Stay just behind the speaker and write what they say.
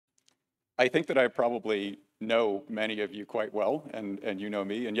I think that I probably know many of you quite well, and you know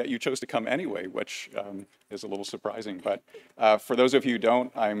me, and yet you chose to come anyway, which is a little surprising. But for those of you who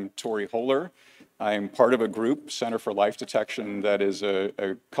don't, I'm Tori Holer. I'm part of a group, Center for Life Detection, that is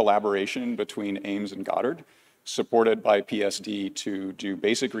a collaboration between Ames and Goddard, supported by PSD to do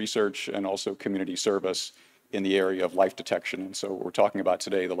basic research and also community service in the area of life detection. And so what we're talking about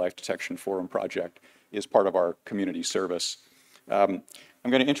today, the Life Detection Forum Project, is part of our community service. I'm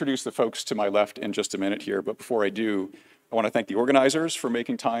going to introduce the folks to my left in just a minute here, but before I do, I want to thank the organizers for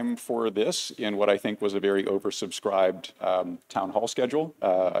making time for this in what I think was a very oversubscribed town hall schedule.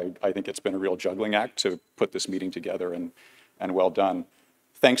 I think it's been a real juggling act to put this meeting together, and well done.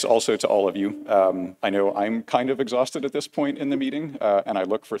 Thanks also to all of you. I know I'm kind of exhausted at this point in the meeting, and I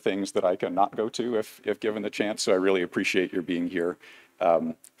look for things that I can not go to if given the chance, so I really appreciate your being here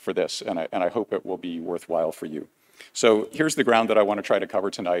for this, and I hope it will be worthwhile for you. So here's the ground that I want to try to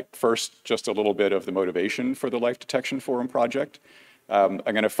cover tonight. First, just a little bit of the motivation for the Life Detection Forum project. I'm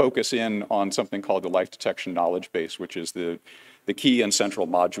going to focus in on something called the Life Detection Knowledge Base, which is the key and central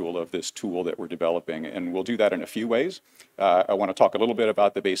module of this tool that we're developing. And we'll do that in a few ways. I want to talk a little bit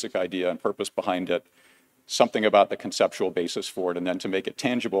about the basic idea and purpose behind it, something about the conceptual basis for it, and then to make it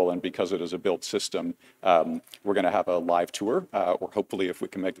tangible, and because it is a built system, we're going to have a live tour, or hopefully if we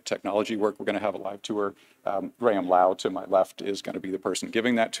can make the technology work, we're going to have a live tour. Graham Lau to my left is going to be the person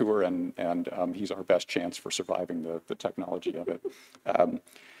giving that tour, and he's our best chance for surviving the technology of it.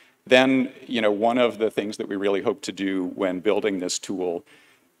 Then, one of the things that we really hope to do when building this tool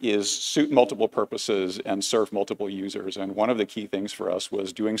is suit multiple purposes and serve multiple users. And one of the key things for us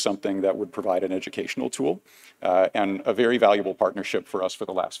was doing something that would provide an educational tool. And a very valuable partnership for us for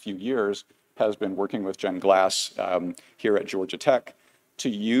the last few years has been working with Jen Glass here at Georgia Tech to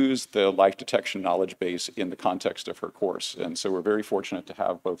use the life detection knowledge base in the context of her course. And so we're very fortunate to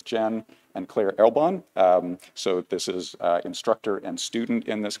have both Jen and Claire Elbon. So this is instructor and student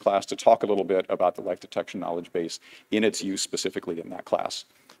in this class to talk a little bit about the life detection knowledge base in its use specifically in that class.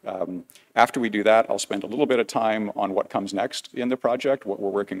 After we do that, I'll spend a little bit of time on what comes next in the project, what we're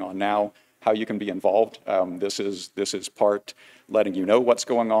working on now, how you can be involved. This is part letting you know what's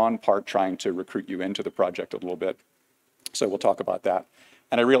going on, part trying to recruit you into the project a little bit. So we'll talk about that.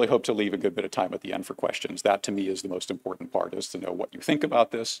 And I really hope to leave a good bit of time at the end for questions. That to me is the most important part, is to know what you think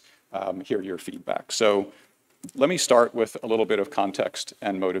about this, hear your feedback. So let me start with a little bit of context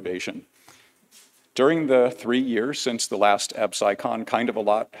and motivation. During the 3 years since the last AbSciCon, kind of a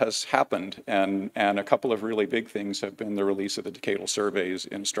lot has happened, and a couple of really big things have been the release of the decadal surveys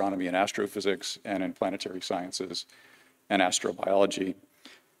in astronomy and astrophysics and in planetary sciences and astrobiology.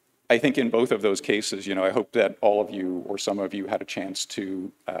 I think in both of those cases, I hope that all of you or some of you had a chance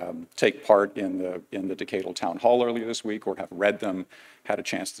to take part in the decadal town hall earlier this week, or have read them, had a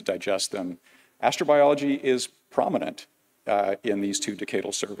chance to digest them. Astrobiology is prominent in these two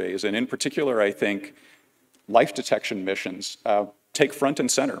decadal surveys. And in particular, I think life detection missions take front and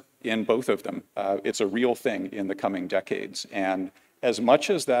center in both of them. It's a real thing in the coming decades. And as much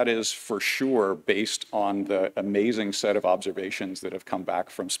as that is for sure based on the amazing set of observations that have come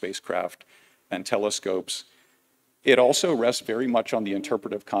back from spacecraft and telescopes, it also rests very much on the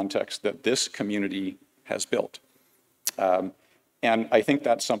interpretive context that this community has built. And I think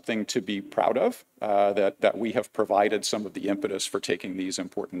that's something to be proud of, that we have provided some of the impetus for taking these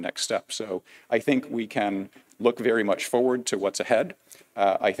important next steps. So I think we can look very much forward to what's ahead.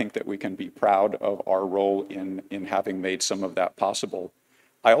 I think that we can be proud of our role in having made some of that possible.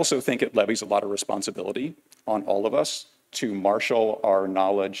 I also think it levies a lot of responsibility on all of us to marshal our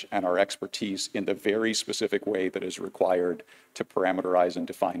knowledge and our expertise in the very specific way that is required to parameterize and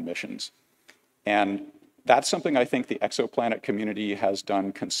define missions. And that's something I think the exoplanet community has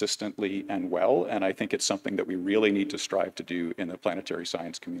done consistently and well, and I think it's something that we really need to strive to do in the planetary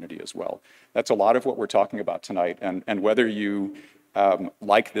science community as well. That's a lot of what we're talking about tonight, and whether you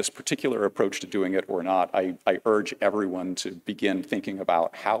like this particular approach to doing it or not, I urge everyone to begin thinking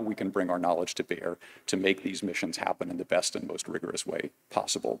about how we can bring our knowledge to bear to make these missions happen in the best and most rigorous way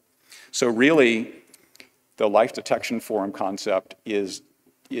possible. So really, the Life Detection Forum concept is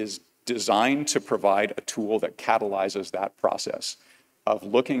designed to provide a tool that catalyzes that process of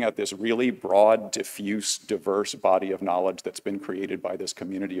looking at this really broad, diffuse, diverse body of knowledge that's been created by this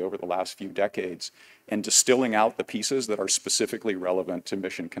community over the last few decades, and distilling out the pieces that are specifically relevant to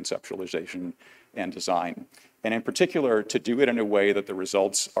mission conceptualization and design. And in particular, to do it in a way that the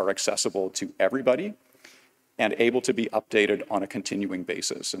results are accessible to everybody and able to be updated on a continuing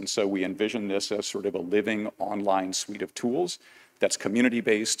basis. And so we envision this as sort of a living online suite of tools that's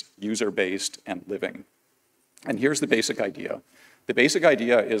community-based, user-based, and living. And here's the basic idea. The basic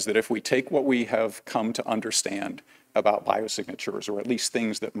idea is that if we take what we have come to understand about biosignatures, or at least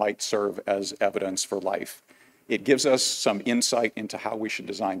things that might serve as evidence for life, it gives us some insight into how we should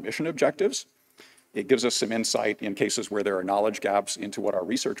design mission objectives. It gives us some insight in cases where there are knowledge gaps into what our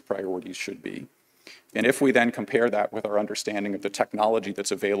research priorities should be. And if we then compare that with our understanding of the technology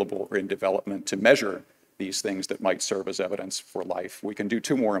that's available or in development to measure these things that might serve as evidence for life, we can do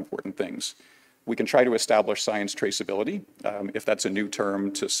two more important things. We can try to establish science traceability. If that's a new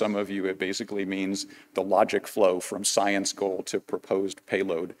term to some of you, it basically means the logic flow from science goal to proposed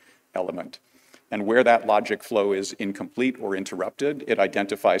payload element. And where that logic flow is incomplete or interrupted, it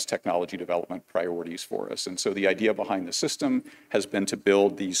identifies technology development priorities for us. And so the idea behind the system has been to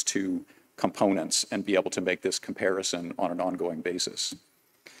build these two components and be able to make this comparison on an ongoing basis.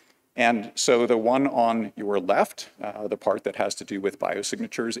 And so the one on your left, the part that has to do with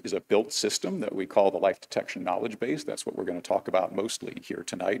biosignatures, is a built system that we call the life detection knowledge base. That's what we're going to talk about mostly here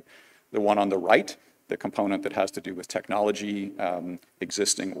tonight. The one on the right, the component that has to do with technology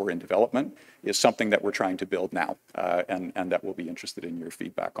existing or in development, is something that we're trying to build now and that we'll be interested in your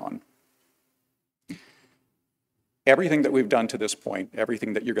feedback on. Everything that we've done to this point,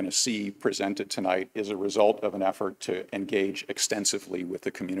 everything that you're going to see presented tonight, is a result of an effort to engage extensively with the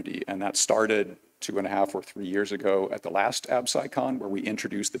community. And that started 2.5 or 3 years ago at the last AbSciCon, where we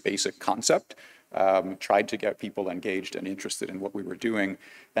introduced the basic concept, tried to get people engaged and interested in what we were doing,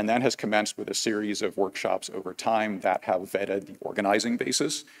 and then has commenced with a series of workshops over time that have vetted the organizing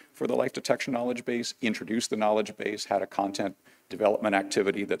basis for the life detection knowledge base, introduced the knowledge base, had a content development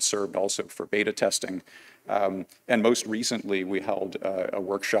activity that served also for beta testing. And most recently, we held a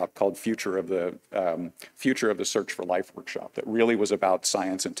workshop called Future of the Search for Life workshop that really was about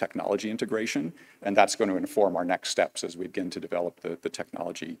science and technology integration, and that's going to inform our next steps as we begin to develop the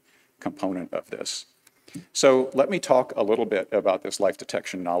technology component of this. So let me talk a little bit about this life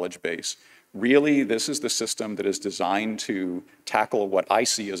detection knowledge base. Really, this is the system that is designed to tackle what I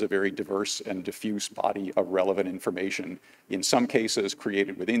see as a very diverse and diffuse body of relevant information, in some cases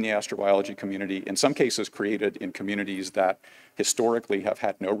created within the astrobiology community, in some cases created in communities that historically have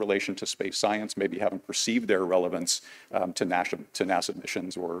had no relation to space science, maybe haven't perceived their relevance to NASA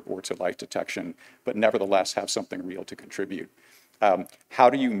missions or to life detection, but nevertheless have something real to contribute.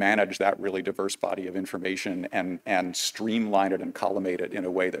 How do you manage that really diverse body of information and streamline it and collimate it in a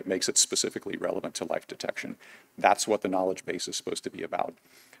way that makes it specifically relevant to life detection? That's what the knowledge base is supposed to be about.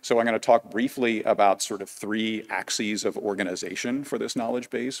 So I'm going to talk briefly about sort of 3 axes of organization for this knowledge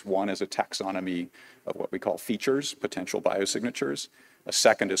base. One is a taxonomy of what we call features, potential biosignatures. A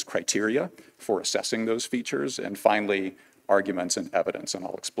second is criteria for assessing those features. And finally, arguments and evidence. And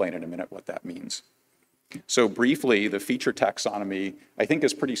I'll explain in a minute what that means. So briefly, the feature taxonomy, I think,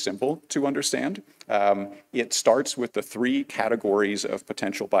 is pretty simple to understand. It starts with the 3 categories of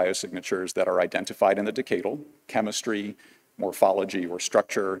potential biosignatures that are identified in the decadal: chemistry, morphology or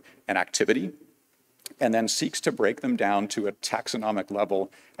structure, and activity, and then seeks to break them down to a taxonomic level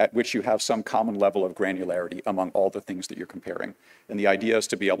at which you have some common level of granularity among all the things that you're comparing. And the idea is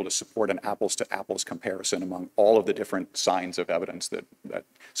to be able to support an apples-to-apples comparison among all of the different signs of evidence,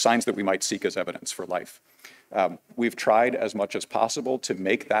 signs that we might seek as evidence for life. We've tried as much as possible to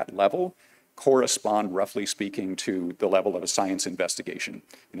make that level correspond, roughly speaking, to the level of a science investigation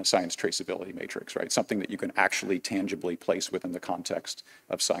in a science traceability matrix, right? Something that you can actually tangibly place within the context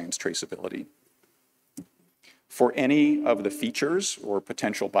of science traceability. For any of the features or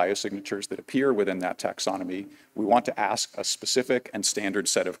potential biosignatures that appear within that taxonomy, we want to ask a specific and standard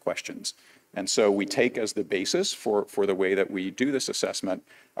set of questions. And so we take as the basis for the way that we do this assessment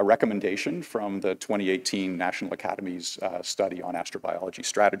a recommendation from the 2018 National Academy's study on astrobiology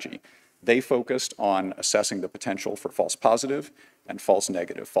strategy. They focused on assessing the potential for false positive and false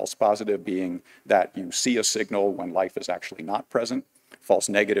negative. False positive being that you see a signal when life is actually not present. False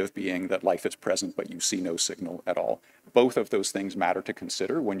negative being that life is present, but you see no signal at all. Both of those things matter to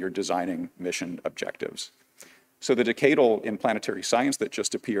consider when you're designing mission objectives. So the decadal in planetary science that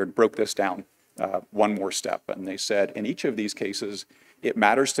just appeared broke this down one more step. And they said, in each of these cases, it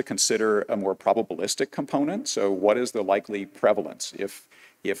matters to consider a more probabilistic component. So what is the likely prevalence?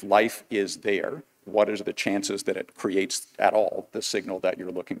 If life is there, what are the chances that it creates at all the signal that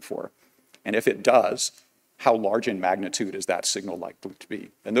you're looking for? And if it does, how large in magnitude is that signal likely to be?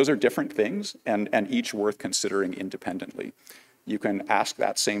 And those are different things, and each worth considering independently. You can ask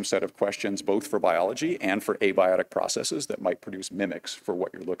that same set of questions both for biology and for abiotic processes that might produce mimics for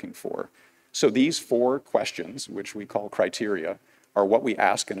what you're looking for. So these 4 questions, which we call criteria, are what we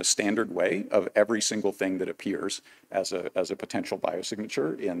ask in a standard way of every single thing that appears as a potential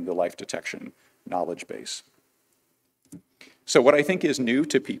biosignature in the life detection knowledge base. So what I think is new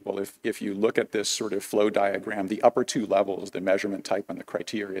to people, if you look at this sort of flow diagram, the upper two levels, the measurement type and the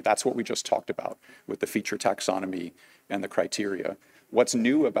criteria, that's what we just talked about with the feature taxonomy and the criteria. What's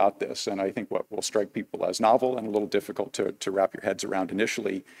new about this, and I think what will strike people as novel and a little difficult to wrap your heads around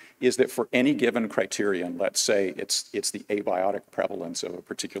initially, is that for any given criterion, let's say it's the abiotic prevalence of a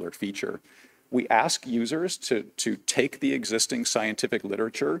particular feature, we ask users to take the existing scientific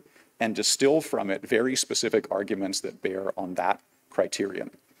literature and distill from it very specific arguments that bear on that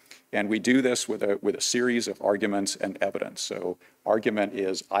criterion. And we do this with a series of arguments and evidence. So argument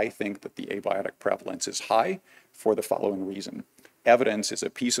is, I think that the abiotic prevalence is high for the following reason. Evidence is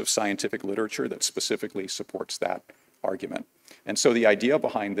a piece of scientific literature that specifically supports that argument. And so the idea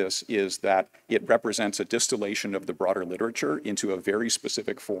behind this is that it represents a distillation of the broader literature into a very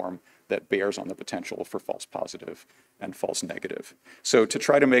specific form that bears on the potential for false positive and false negative. So to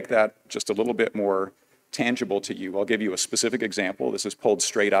try to make that just a little bit more tangible to you, I'll give you a specific example. This is pulled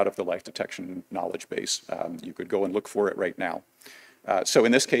straight out of the life detection knowledge base. You could go and look for it right now. So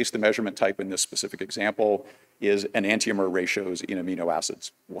in this case, the measurement type in this specific example is enantiomer ratios in amino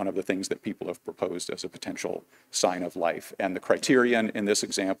acids, one of the things that people have proposed as a potential sign of life. And the criterion in this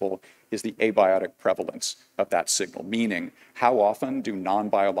example is the abiotic prevalence of that signal, meaning how often do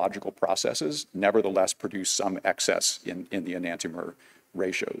non-biological processes nevertheless produce some excess in the enantiomer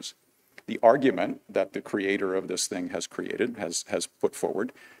ratios. The argument that the creator of this thing has created, has put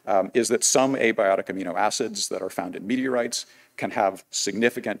forward, is that some abiotic amino acids that are found in meteorites can have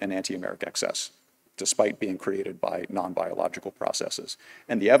significant enantiomeric excess, despite being created by non-biological processes.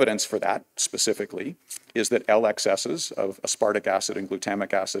 And the evidence for that specifically is that L excesses of aspartic acid and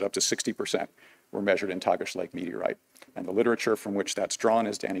glutamic acid up to 60% were measured in Tagish Lake meteorite. And the literature from which that's drawn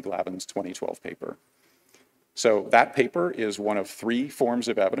is Danny Glavin's 2012 paper. So that paper is one of 3 forms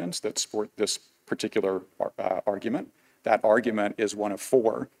of evidence that support this particular argument. That argument is one of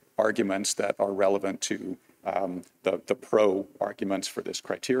 4 arguments that are relevant to the pro arguments for this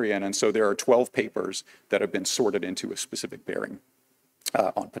criterion. And so there are 12 papers that have been sorted into a specific bearing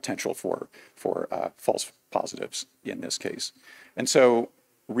on potential for false positives in this case. And so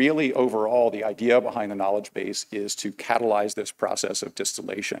really overall, the idea behind the knowledge base is to catalyze this process of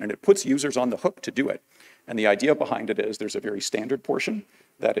distillation, and it puts users on the hook to do it. And the idea behind it is there's a very standard portion,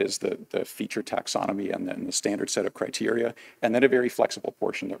 that is the feature taxonomy and then the standard set of criteria, and then a very flexible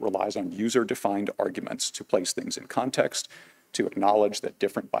portion that relies on user-defined arguments to place things in context, to acknowledge that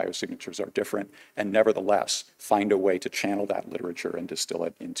different biosignatures are different, and nevertheless find a way to channel that literature and distill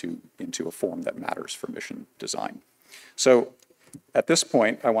it into a form that matters for mission design. So at this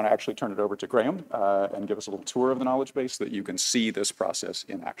point, I want to actually turn it over to Graham and give us a little tour of the knowledge base so that you can see this process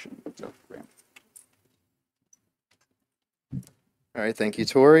in action. So, Graham. All right, thank you,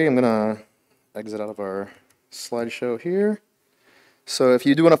 Tori. I'm going to exit out of our slideshow here. So if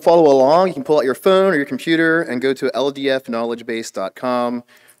you do want to follow along, you can pull out your phone or your computer and go to ldfknowledgebase.com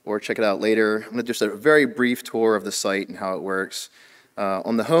or check it out later. I'm going to just a very brief tour of the site and how it works.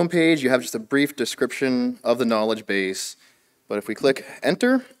 On the home page, you have just a brief description of the knowledge base. But if we click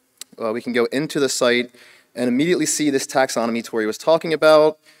Enter, we can go into the site and immediately see this taxonomy Tori was talking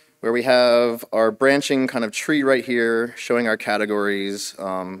about, where we have our branching kind of tree right here, showing our categories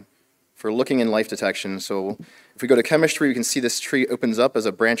for looking in life detection. So if we go to chemistry, we can see this tree opens up as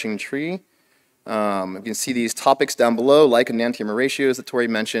a branching tree. You can see these topics down below, like enantiomer ratios that Tori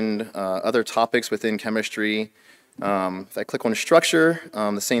mentioned, other topics within chemistry. If I click on structure,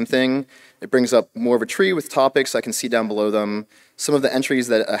 the same thing. It brings up more of a tree with topics. I can see down below them some of the entries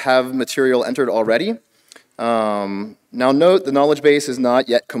that have material entered already. Now note, the knowledge base is not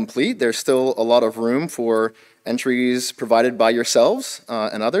yet complete. There's still a lot of room for entries provided by yourselves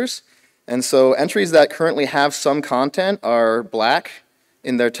and others. And so entries that currently have some content are black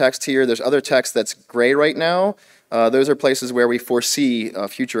in their text here. There's other text that's gray right now. Those are places where we foresee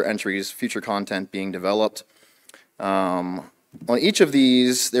future entries, future content being developed. On each of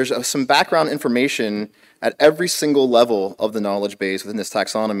these, there's some background information at every single level of the knowledge base within this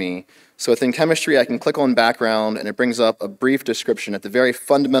taxonomy. So within chemistry, I can click on background, and it brings up a brief description at the very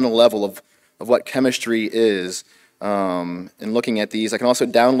fundamental level of what chemistry is. In looking at these, I can also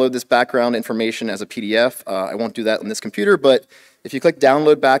download this background information as a PDF. I won't do that on this computer, but if you click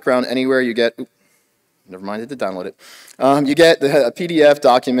download background anywhere, you get, never mind, I did download it. You get a PDF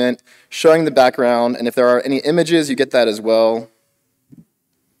document showing the background, and if there are any images, you get that as well.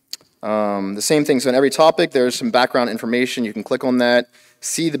 The same thing, so in every topic, there's some background information. You can click on that,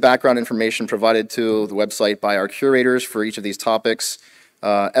 see the background information provided to the website by our curators for each of these topics.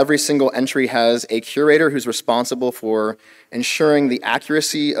 Every single entry has a curator who's responsible for ensuring the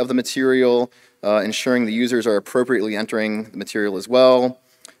accuracy of the material, ensuring the users are appropriately entering the material as well.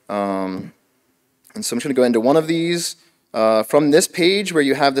 And so I'm just going to go into one of these. From this page where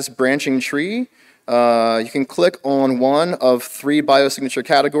you have this branching tree, you can click on one of 3 biosignature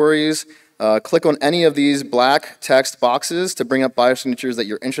categories. Click on any of these black text boxes to bring up biosignatures that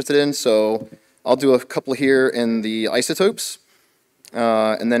you're interested in. So I'll do a couple here in the isotopes,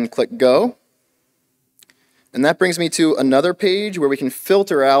 and then click Go. And that brings me to another page where we can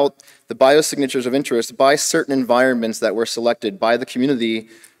filter out the biosignatures of interest by certain environments that were selected by the community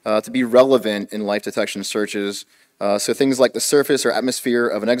to be relevant in life detection searches. So things like the surface or atmosphere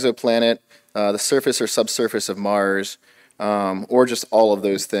of an exoplanet, the surface or subsurface of Mars, or just all of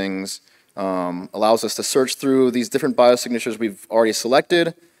those things. Allows us to search through these different biosignatures we've already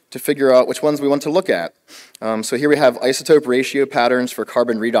selected to figure out which ones we want to look at. So here we have isotope ratio patterns for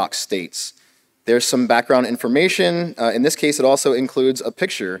carbon redox states. There's some background information. In this case, it also includes a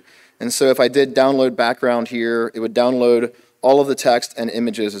picture. And so if I did download background here, it would download all of the text and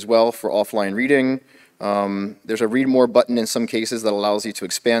images as well for offline reading. There's a read more button in some cases that allows you to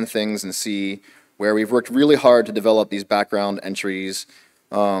expand things and see where we've worked really hard to develop these background entries.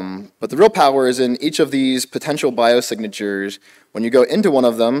 But the real power is in each of these potential biosignatures. When you go into one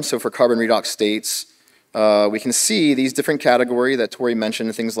of them, so for carbon redox states, we can see these different categories that Tori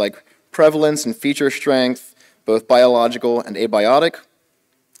mentioned, things like prevalence and feature strength, both biological and abiotic.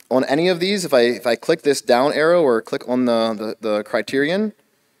 On any of these, if I click this down arrow or click on the criterion,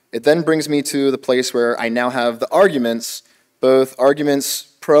 it then brings me to the place where I now have the arguments, both arguments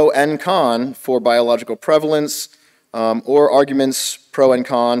pro and con for biological prevalence, or arguments pro and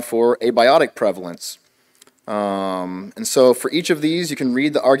con for abiotic prevalence. And so for each of these, you can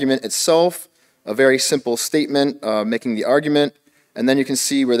read the argument itself, a very simple statement making the argument, and then you can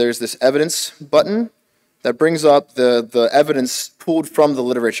see where there's this evidence button that brings up the evidence pulled from the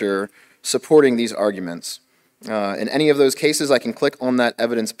literature supporting these arguments. In any of those cases, I can click on that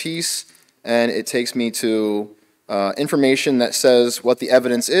evidence piece, and it takes me to information that says what the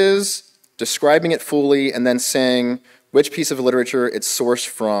evidence is, describing it fully, and then saying which piece of literature it's sourced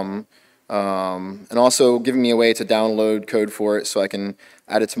from, and also giving me a way to download code for it so I can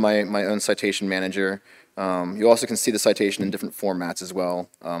add it to my own citation manager. You also can see the citation in different formats as well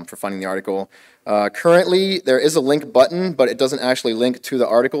for finding the article. Currently, there is a link button, but it doesn't actually link to the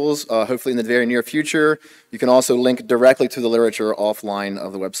articles. Hopefully in the very near future, you can also link directly to the literature offline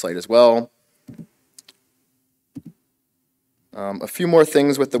of the website as well. A few more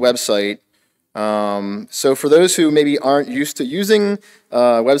things with the website. So for those who maybe aren't used to using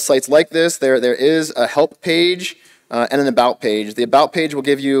websites like this, there is a help page and an about page. The about page will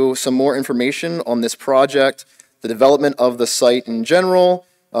give you some more information on this project, the development of the site in general,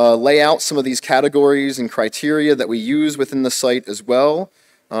 lay out some of these categories and criteria that we use within the site as well.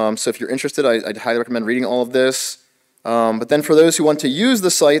 So if you're interested, I'd highly recommend reading all of this. But then for those who want to use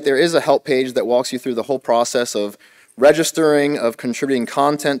the site, there is a help page that walks you through the whole process of registering, of contributing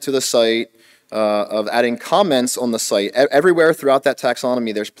content to the site, of adding comments on the site. Everywhere throughout that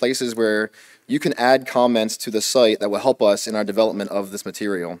taxonomy, there's places where you can add comments to the site that will help us in our development of this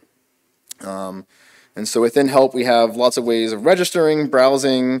material. And so within help, we have lots of ways of registering,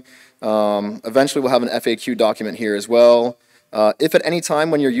 browsing. Eventually, we'll have an FAQ document here as well. If at any time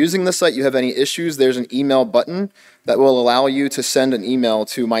when you're using the site you have any issues, there's an email button that will allow you to send an email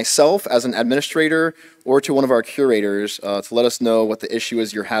to myself as an administrator or to one of our curators to let us know what the issue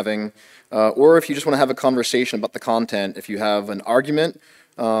is you're having. Or if you just want to have a conversation about the content, if you have an argument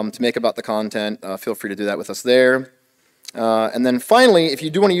to make about the content, feel free to do that with us there. And then finally, if you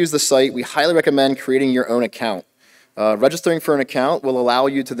do want to use the site, we highly recommend creating your own account. Registering for an account will allow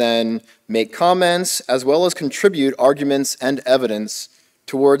you to then make comments as well as contribute arguments and evidence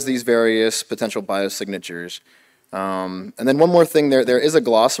towards these various potential biosignatures. And then one more thing, there is a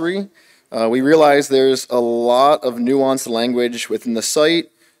glossary. We realize there's a lot of nuanced language within the site.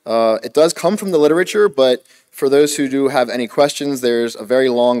 It does come from the literature, but for those who do have any questions, there's a very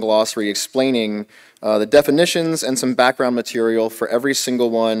long glossary explaining the definitions and some background material for every single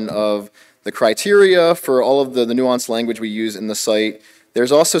one of the criteria for all of the nuanced language we use in the site.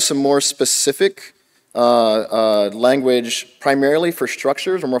 There's also some more specific language primarily for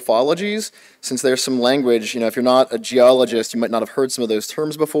structures or morphologies, since there's some language, if you're not a geologist, you might not have heard some of those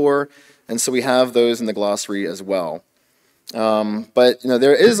terms before, and so we have those in the glossary as well. But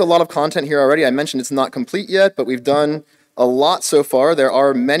there is a lot of content here already. I mentioned it's not complete yet, but we've done a lot so far. There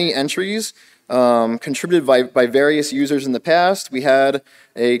are many entries contributed by various users in the past. We had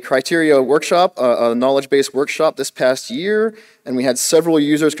a criteria workshop, a knowledge-based workshop this past year, and we had several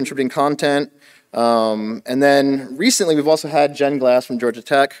users contributing content. And then recently we've also had Jen Glass from Georgia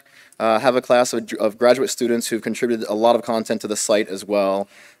Tech have a class of graduate students who've contributed a lot of content to the site as well.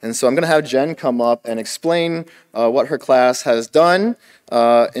 And so I'm going to have Jen come up and explain what her class has done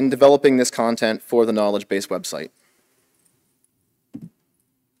in developing this content for the knowledge base website.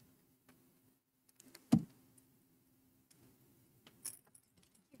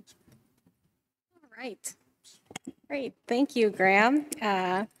 All right. Great. Thank you, Graham.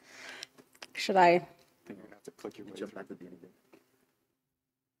 Should I? You're gonna have to click your way through.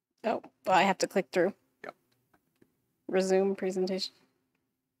 Oh, well, I have to click through. Yep. Resume presentation.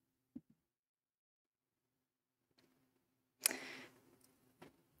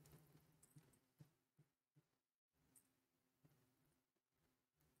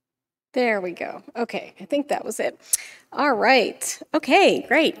 There we go. Okay, I think that was it. All right. Okay,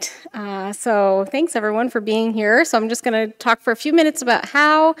 great. So thanks everyone for being here. So I'm just going to talk for a few minutes about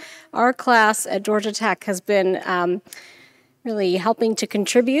how our class at Georgia Tech has been really helping to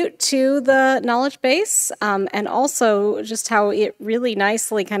contribute to the knowledge base, and also just how it really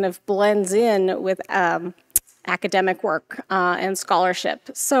nicely kind of blends in with academic work and scholarship.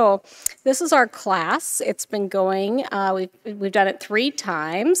 So this is our class. It's been going, we've done it 3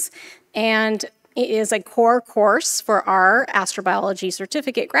 times, and it is a core course for our Astrobiology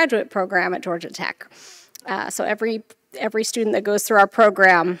certificate graduate program at Georgia Tech. So every student that goes through our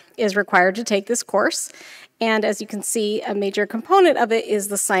program is required to take this course. And as you can see, a major component of it is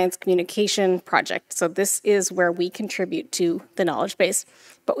the science communication project. So this is where we contribute to the knowledge base.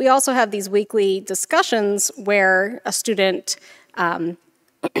 But we also have these weekly discussions where a student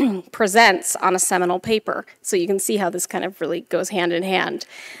presents on a seminal paper. So you can see how this kind of really goes hand in hand.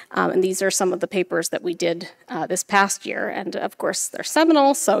 And these are some of the papers that we did this past year. And of course, they're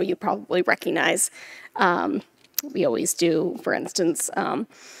seminal, so you probably recognize, we always do, for instance,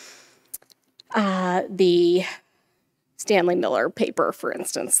 the Stanley Miller paper, for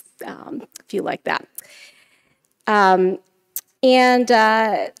instance, if you like that.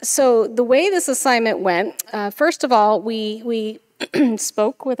 So the way this assignment went, first of all, we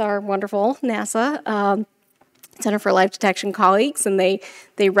spoke with our wonderful NASA Center for Life Detection colleagues, and they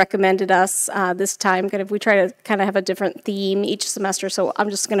recommended us this time. We try to kind of have a different theme each semester, so I'm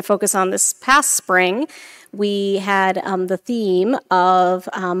just going to focus on this past spring. We had the theme of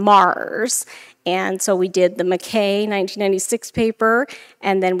Mars, and so we did the McKay 1996 paper,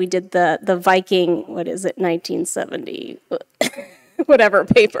 and then we did the Viking, 1970, whatever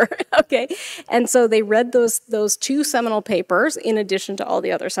paper, okay? And so they read those 2 seminal papers in addition to all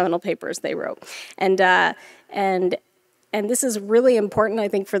the other seminal papers they wrote. And this is really important, I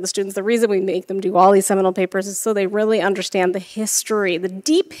think, for the students. The reason we make them do all these seminal papers is so they really understand the history, the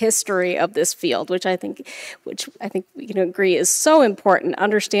deep history of this field, which I think we can agree is so important.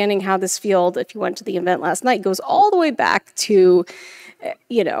 Understanding how this field, if you went to the event last night, goes all the way back to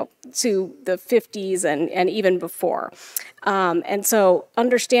to the 50s and even before. And so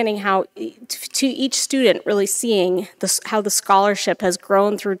understanding how, to each student, really seeing how the scholarship has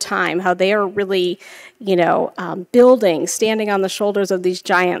grown through time, how they are really, building, standing on the shoulders of these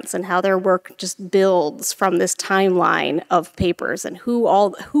giants, and how their work just builds from this timeline of papers and who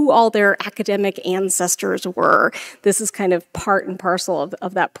all their academic ancestors were. This is kind of part and parcel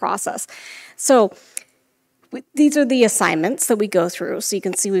of that process. So these are the assignments that we go through. So you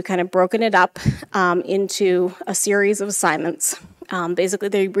can see we've kind of broken it up into a series of assignments. Basically,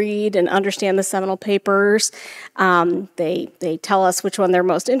 they read and understand the seminal papers. They tell us which one they're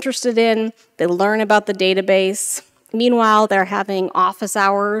most interested in. They learn about the database. Meanwhile, they're having office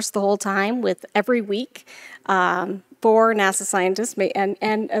hours the whole time with every week for NASA scientists,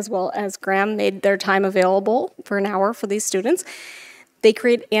 and as well as Graham made their time available for an hour for these students. They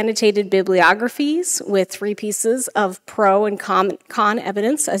create annotated bibliographies with 3 pieces of pro and con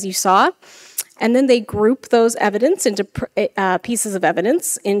evidence, as you saw. And then they group those evidence into pieces of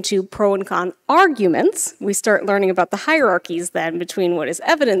evidence into pro and con arguments. We start learning about the hierarchies then between what is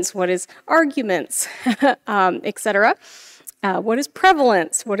evidence, what is arguments, etc. What is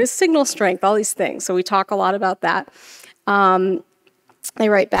prevalence, what is signal strength, all these things. So we talk a lot about that. They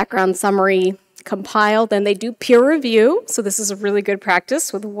write background summary, compile, then they do peer review. So this is a really good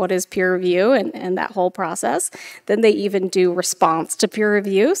practice with what is peer review and that whole process. Then they even do response to peer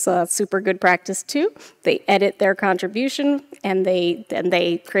review. So that's super good practice too. They edit their contribution and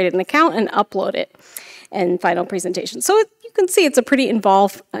they create an account and upload it and final presentation. So you can see it's a pretty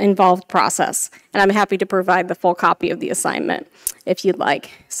involved process, and I'm happy to provide the full copy of the assignment if you'd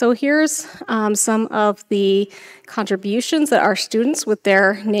like. So here's some of the contributions that our students with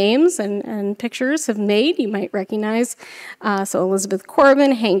their names and pictures have made. You might recognize, so Elizabeth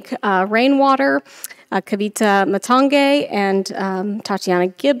Corbin, Hank Rainwater, Kavita Matange and Tatiana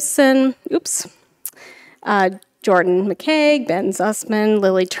Gibson. Jordan McKay, Ben Zussman,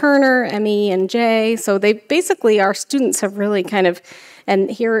 Lily Turner, Emmy, and Jay. So they basically, our students have really kind of,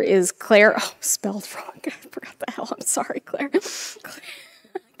 and here is Claire. Oh, spelled wrong. I forgot the hell. I'm sorry, Claire.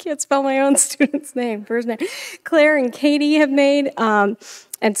 I can't spell my own student's name, first name. Claire and Katie have made.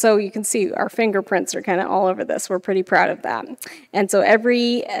 And so you can see our fingerprints are kind of all over this. We're pretty proud of that. And so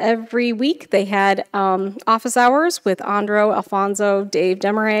every week they had office hours with Andro, Alfonso, Dave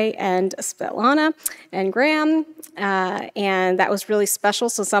Demaray, and Svetlana and Graham. And that was really special.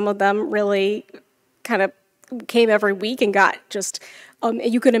 So some of them really kind of came every week and got just,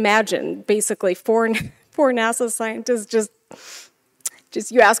 you can imagine, basically four NASA scientists just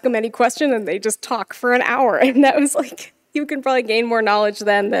you ask them any question and they just talk for an hour. And that was like, you can probably gain more knowledge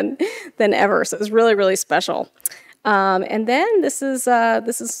then than ever. So it was really, really special. And then this is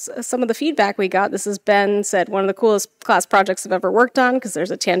some of the feedback we got. This is Ben said, one of the coolest class projects I've ever worked on because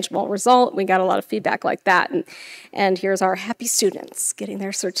there's a tangible result. We got a lot of feedback like that. And here's our happy students getting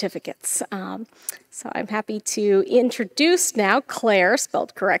their certificates. So I'm happy to introduce now Claire,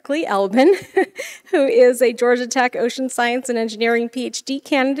 spelled correctly, Elbin, who is a Georgia Tech Ocean Science and Engineering PhD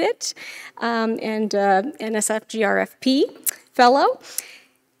candidate and NSF GRFP fellow.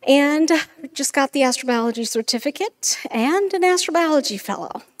 And just got the astrobiology certificate and an astrobiology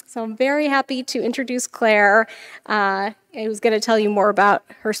fellow. So I'm very happy to introduce Claire, who's going to tell you more about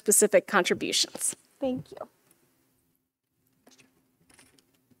her specific contributions. Thank you.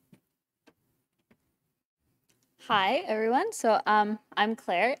 Hi, everyone. So I'm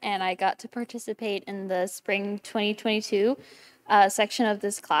Claire, and I got to participate in the spring 2022 section of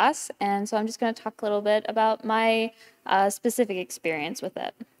this class. And so I'm just going to talk a little bit about my specific experience with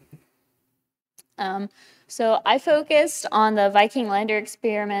it. So I focused on the Viking lander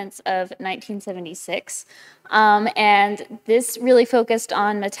experiments of 1976, and this really focused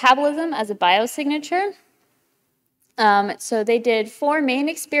on metabolism as a biosignature. So they did 4 main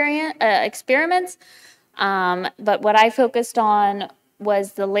experiments, but what I focused on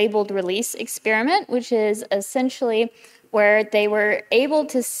was the labeled release experiment, which is essentially where they were able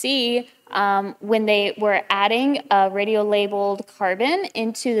to see when they were adding a radio-labeled carbon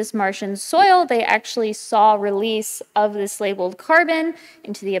into this Martian soil, they actually saw release of this labeled carbon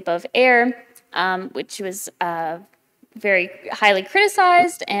into the above air, which was very highly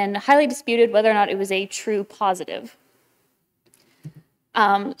criticized and highly disputed whether or not it was a true positive.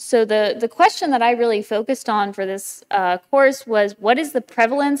 So the question that I really focused on for this course was, what is the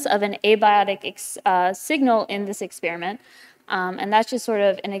prevalence of an abiotic signal in this experiment? And that's just sort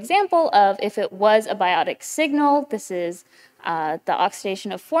of an example of if it was a biotic signal. This is the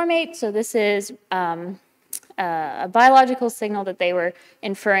oxidation of formate. So this is a biological signal that they were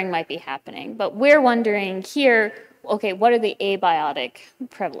inferring might be happening. But we're wondering here, okay, what are the abiotic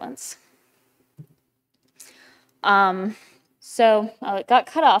prevalence? So it got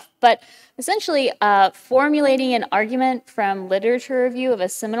cut off, but essentially formulating an argument from literature review of a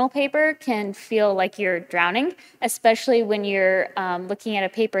seminal paper can feel like you're drowning, especially when you're looking at a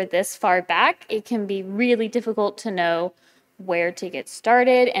paper this far back. It can be really difficult to know where to get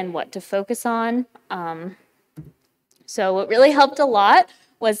started and what to focus on. So what really helped a lot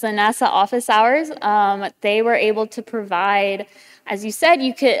was the NASA office hours. They were able to provide, as you said,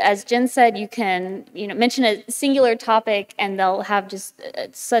 you could, as Jen said, you can, mention a singular topic and they'll have just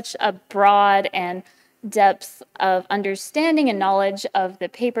such a broad and depth of understanding and knowledge of the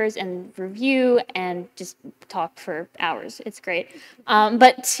papers and review and just talk for hours. It's great.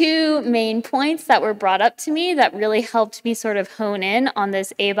 But 2 main points that were brought up to me that really helped me sort of hone in on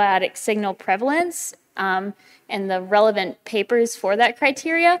this abiotic signal prevalence and the relevant papers for that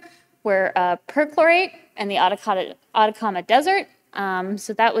criteria were perchlorate and the Atacama Desert.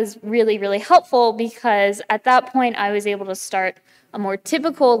 So that was really, really helpful because at that point I was able to start a more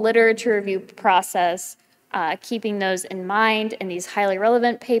typical literature review process, keeping those in mind in these highly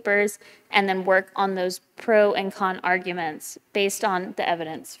relevant papers, and then work on those pro and con arguments based on the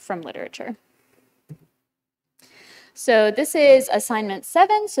evidence from literature. So this is assignment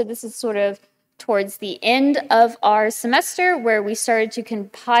 7. So this is sort of towards the end of our semester where we started to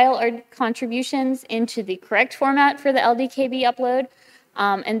compile our contributions into the correct format for the LDKB upload.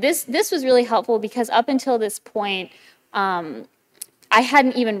 And this was really helpful because up until this point, I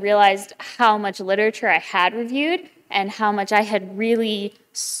hadn't even realized how much literature I had reviewed and how much I had really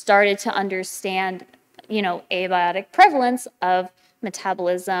started to understand, abiotic prevalence of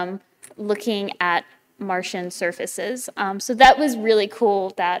metabolism, looking at Martian surfaces. So that was really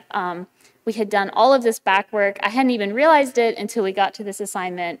cool that we had done all of this back work. I hadn't even realized it until we got to this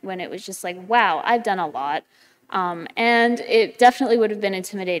assignment, when it was just like, wow, I've done a lot. And it definitely would have been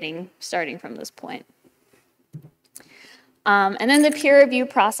intimidating starting from this point. And then the peer review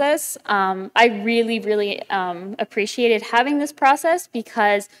process, I really appreciated having this process,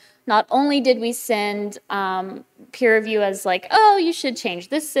 because not only did we send peer review as like, oh, you should change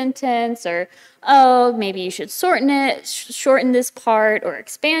this sentence, or oh, maybe you should shorten this part, or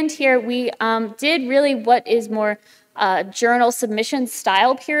expand here. We did really what is more journal submission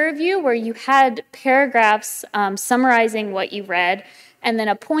style peer review, where you had paragraphs summarizing what you read, and then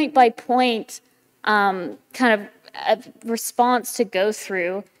a point-by-point kind of a response to go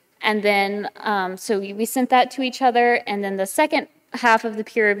through. And then, so we sent that to each other, and then the second half of the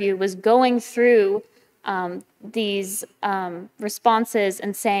peer review was going through these responses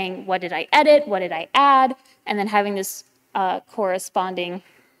and saying, what did I edit, what did I add, and then having this corresponding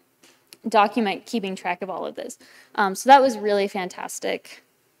document keeping track of all of this. So that was really fantastic.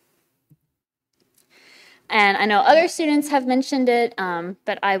 And I know other students have mentioned it,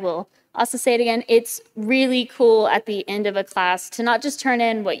 but I will also say it again. It's really cool at the end of a class to not just turn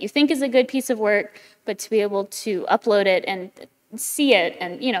in what you think is a good piece of work, but to be able to upload it and see it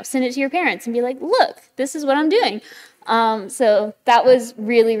and, you know, send it to your parents and be like, look, this is what I'm doing. So that was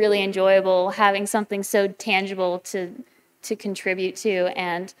really enjoyable, having something so tangible to contribute to.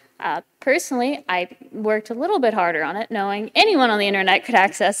 And personally, I worked a little bit harder on it, knowing anyone on the internet could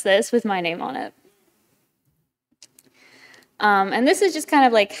access this with my name on it. And this is just kind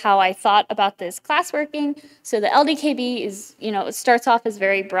of like how I thought about this class working. So the LDKB is, you know, it starts off as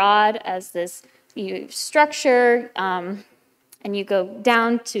very broad as this structure, and you go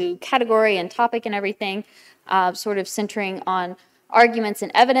down to category and topic and everything, sort of centering on arguments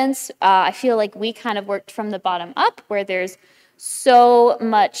and evidence. I feel like we kind of worked from the bottom up, where there's so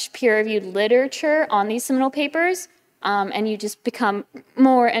much peer-reviewed literature on these seminal papers, and you just become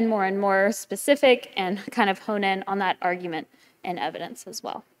more and more specific and kind of hone in on that argument and evidence as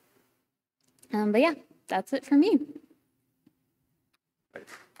well. But yeah, that's it for me.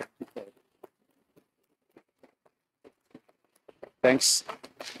 Thanks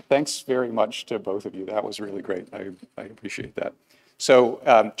very much to both of you. That was really great. I appreciate that.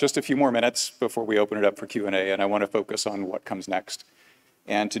 So just a few more minutes before we open it up for Q&A, and I want to focus on what comes next.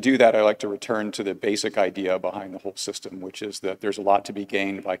 And to do that, I like to return to the basic idea behind the whole system, which is that there's a lot to be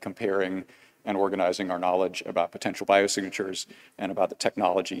gained by comparing and organizing our knowledge about potential biosignatures and about the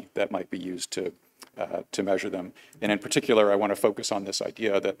technology that might be used to measure them. And in particular, I want to focus on this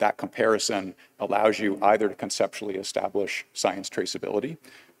idea that that comparison allows you either to conceptually establish science traceability,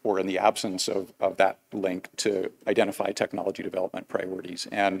 or in the absence of that link, to identify technology development priorities.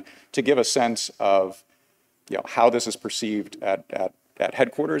 And to give a sense of, you know, how this is perceived at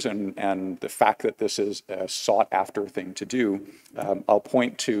headquarters and the fact that this is a sought after thing to do, I'll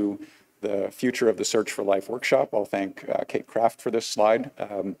point to the Future of the Search for Life workshop. I'll thank Kate Kraft for this slide.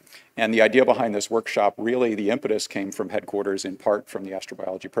 And the idea behind this workshop, really the impetus came from headquarters, in part from the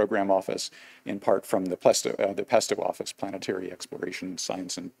Astrobiology Program Office, in part from the PESTO Office, Planetary Exploration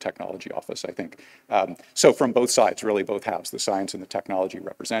Science and Technology Office, I think. So from both sides, really both halves, the science and the technology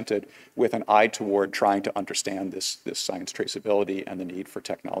represented, with an eye toward trying to understand this science traceability and the need for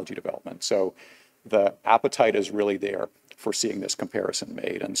technology development. So the appetite is really there for seeing this comparison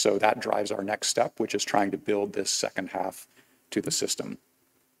made. And so that drives our next step, which is trying to build this second half to the system.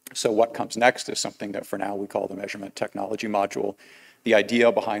 So what comes next is something that for now we call the measurement technology module. The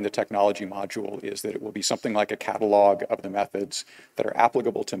idea behind the technology module is that it will be something like a catalog of the methods that are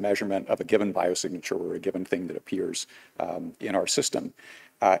applicable to measurement of a given biosignature or a given thing that appears in our system.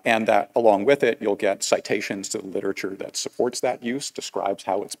 And that along with it, you'll get citations to the literature that supports that use, describes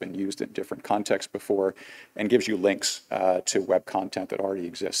how it's been used in different contexts before, and gives you links to web content that already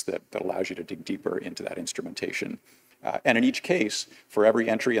exists that allows you to dig deeper into that instrumentation. And in each case, for every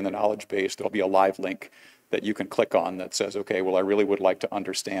entry in the knowledge base, there'll be a live link that you can click on that says, okay, well, I really would like to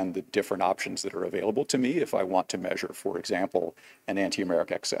understand the different options that are available to me if I want to measure, for example, an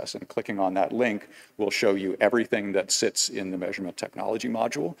anti-Americ excess. And clicking on that link will show you everything that sits in the measurement technology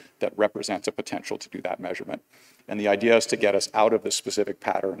module that represents a potential to do that measurement. And the idea is to get us out of the specific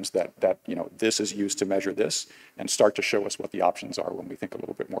patterns that you know, this is used to measure this, and start to show us what the options are when we think a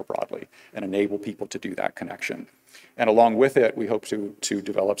little bit more broadly, and enable people to do that connection. And along with it, we hope to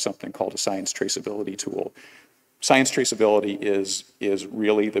develop something called a science traceability tool. Science traceability is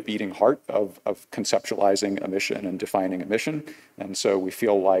really the beating heart of conceptualizing a mission and defining a mission. And so we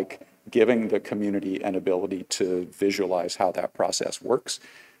feel like giving the community an ability to visualize how that process works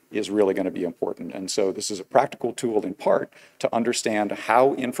is really going to be important. And so this is a practical tool in part to understand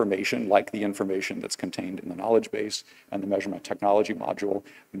how information, like the information that's contained in the knowledge base and the measurement technology module,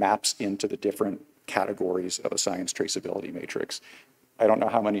 maps into the different categories of a science traceability matrix. I don't know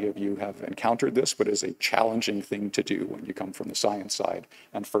how many of you have encountered this, but it's a challenging thing to do when you come from the science side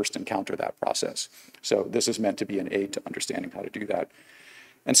and first encounter that process. So this is meant to be an aid to understanding how to do that.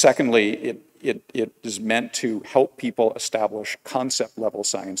 And secondly, it is meant to help people establish concept level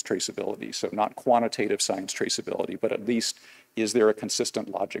science traceability. So not quantitative science traceability, but at least is there a consistent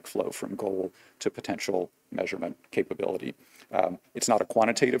logic flow from goal to potential measurement capability? It's not a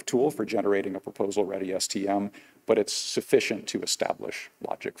quantitative tool for generating a proposal-ready STM, but it's sufficient to establish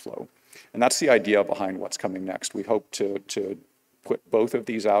logic flow. And that's the idea behind what's coming next. We hope to put both of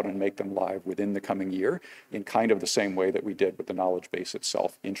these out and make them live within the coming year in kind of the same way that we did with the knowledge base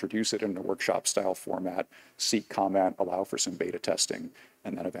itself. Introduce it in a workshop-style format, seek comment, allow for some beta testing,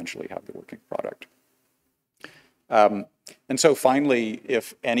 and then eventually have the working product. And so finally,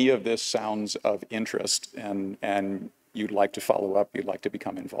 if any of this sounds of interest and you'd like to follow up, you'd like to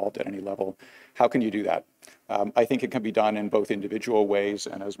become involved at any level, how can you do that? I think it can be done in both individual ways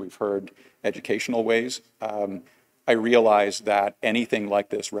and, as we've heard, educational ways. I realize that anything like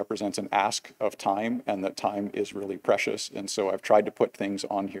this represents an ask of time, and that time is really precious. And so I've tried to put things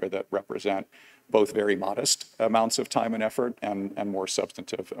on here that represent both very modest amounts of time and effort and more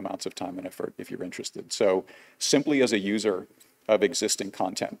substantive amounts of time and effort if you're interested. So simply as a user of existing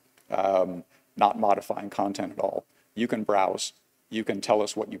content, not modifying content at all, you can browse. You can tell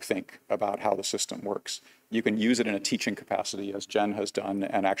us what you think about how the system works. You can use it in a teaching capacity, as Jen has done,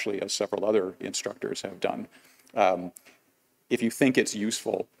 and actually as several other instructors have done. If you think it's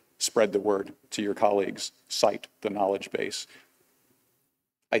useful, spread the word to your colleagues, cite the knowledge base.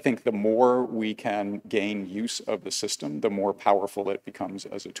 I think the more we can gain use of the system, the more powerful it becomes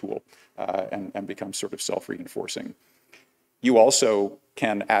as a tool and becomes sort of self-reinforcing. You also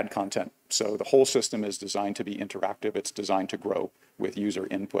can add content. So the whole system is designed to be interactive. It's designed to grow with user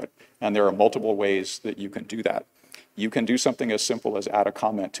input. And there are multiple ways that you can do that. You can do something as simple as add a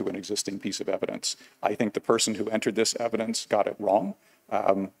comment to an existing piece of evidence. I think the person who entered this evidence got it wrong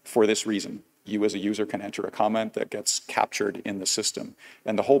for this reason. You as a user can enter a comment that gets captured in the system.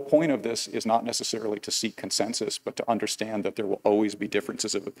 And the whole point of this is not necessarily to seek consensus, but to understand that there will always be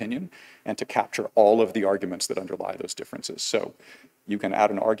differences of opinion and to capture all of the arguments that underlie those differences. So you can add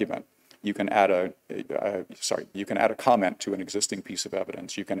an argument. You can add a comment to an existing piece of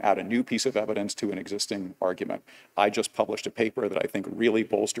evidence. You can add a new piece of evidence to an existing argument. I just published a paper that I think really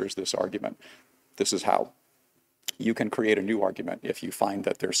bolsters this argument. This is how. You can create a new argument if you find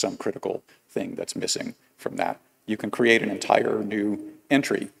that there's some critical thing that's missing from that. You can create an entire new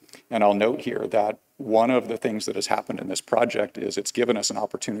entry. And I'll note here that one of the things that has happened in this project is it's given us an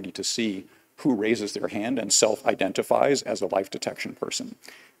opportunity to see who raises their hand and self-identifies as a life detection person.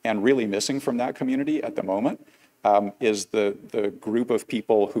 And really missing from that community at the moment is the group of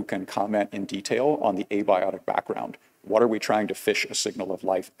people who can comment in detail on the abiotic background. What are we trying to fish a signal of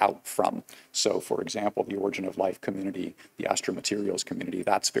life out from? So for example, the origin of life community, the astromaterials community,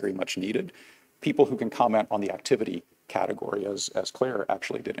 that's very much needed. People who can comment on the activity category, as Claire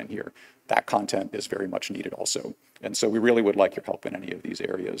actually did in here, that content is very much needed also. And so we really would like your help in any of these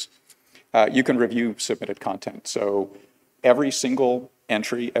areas. You can review submitted content. So every single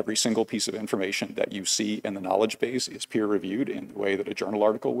entry, every single piece of information that you see in the knowledge base is peer reviewed in the way that a journal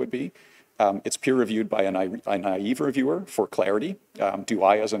article would be. It's peer reviewed by a naive reviewer for clarity. Do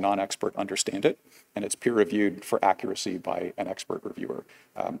I, as a non-expert, understand it? And it's peer reviewed for accuracy by an expert reviewer.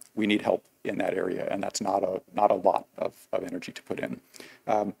 We need help in that area, and that's not a lot of energy to put in.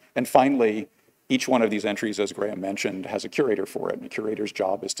 And finally, each one of these entries, as Graham mentioned, has a curator for it. And the curator's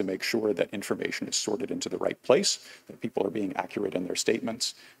job is to make sure that information is sorted into the right place, that people are being accurate in their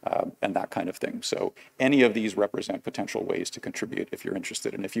statements, and that kind of thing. So any of these represent potential ways to contribute if you're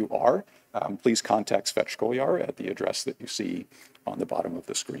interested. And if you are, please contact Svetskolyar at the address that you see on the bottom of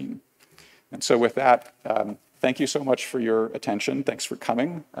the screen. And so with that, thank you so much for your attention. Thanks for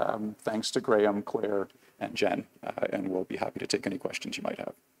coming. Thanks to Graham, Claire, and Jen. And we'll be happy to take any questions you might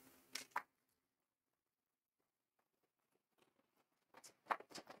have.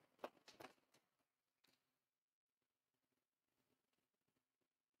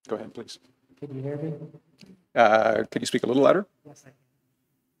 Go ahead, please. Can you hear me? Could you speak a little louder? Yes, I can.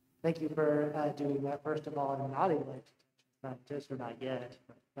 Thank you for doing that. First of all, I'm not a life scientist, or not yet.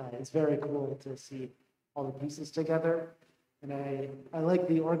 But, it's very cool to see all the pieces together. And I like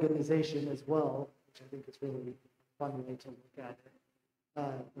the organization as well, which I think is really a fun way to look at it.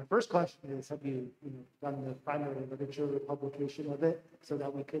 My first question is, have you, done the primary literature publication of it so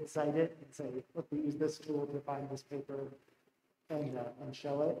that we could cite it and say, look, we use this tool to find this paper and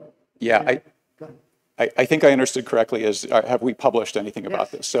show it? Yeah, Go ahead. I think I understood correctly is, have we published anything about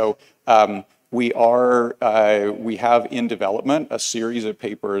Yes. this? So we have in development a series of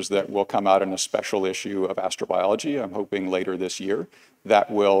papers that will come out in a special issue of Astrobiology, I'm hoping later this year,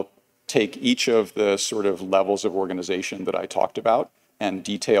 that will take each of the sort of levels of organization that I talked about and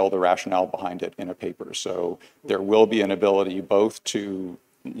detail the rationale behind it in a paper. So there will be an ability both to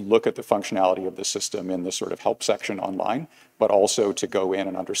look at the functionality of the system in the sort of help section online, but also to go in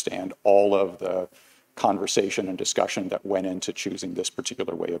and understand all of the conversation and discussion that went into choosing this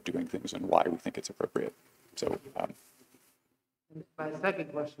particular way of doing things and why we think it's appropriate. So My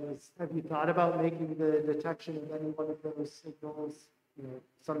second question is, have you thought about making the detection of any one of those signals,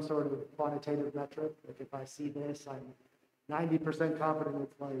 some sort of quantitative metric? Like if I see this, I'm 90% confident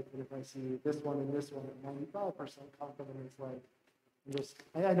it's light, and if I see this one and this one, I'm 95% confident it's light. And just,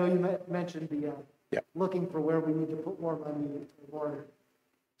 I know you mentioned the looking for where we need to put more money, more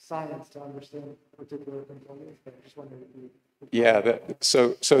science to understand particular components, but I just wondered if you... yeah,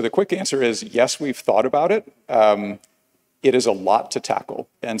 so the quick answer is yes, we've thought about it. It is a lot to tackle.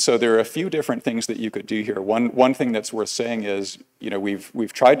 And so there are a few different things that you could do here. One thing that's worth saying is,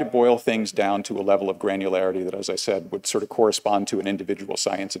 we've tried to boil things down to a level of granularity that, as I said, would sort of correspond to an individual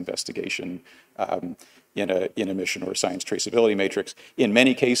science investigation in a mission or a science traceability matrix. In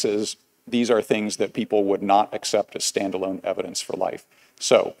many cases, these are things that people would not accept as standalone evidence for life.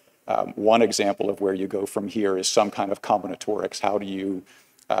 So one example of where you go from here is some kind of combinatorics. How do you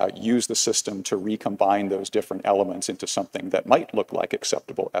use the system to recombine those different elements into something that might look like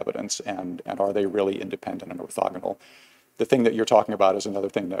acceptable evidence, and are they really independent and orthogonal? The thing that you're talking about is another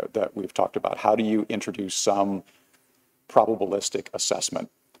thing that we've talked about. How do you introduce some probabilistic assessment?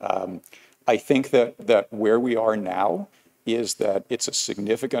 I think that where we are now is that it's a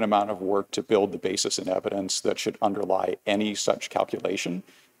significant amount of work to build the basis and evidence that should underlie any such calculation,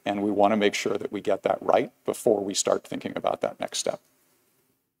 and we want to make sure that we get that right before we start thinking about that next step.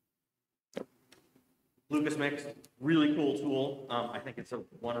 Lucas Mix, really cool tool. I think it's a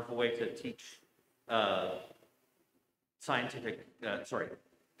wonderful way to teach a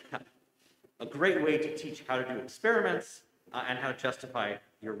great way to teach how to do experiments and how to justify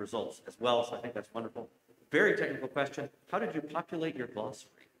your results as well. So I think that's wonderful. Very technical question. How did you populate your glossary?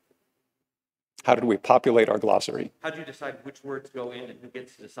 How did we populate our glossary? How did you decide which words go in and who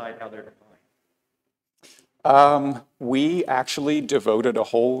gets to decide how they're defined? We actually devoted a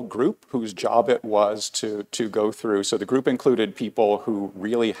whole group whose job it was to go through. So the group included people who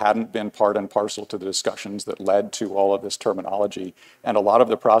really hadn't been part and parcel to the discussions that led to all of this terminology. And a lot of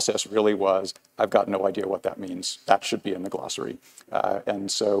the process really was, I've got no idea what that means. That should be in the glossary.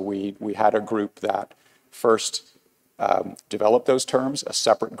 And so we had a group that first developed those terms, a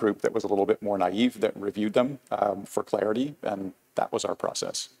separate group that was a little bit more naive that reviewed them for clarity, and that was our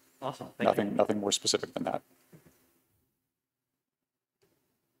process. Awesome. Thank you. Nothing more specific than that.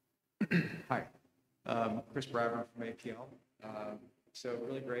 Hi, Chris Bradburn from APL. So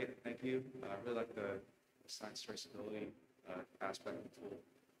really great, thank you. I really like the science traceability aspect of the tool.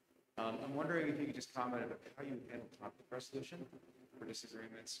 I'm wondering if you could just comment about how you handle conflict resolution for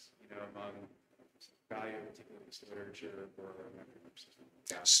disagreements, among value of particular piece of literature or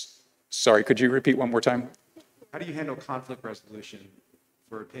mechanism. Sorry, could you repeat one more time? How do you handle conflict resolution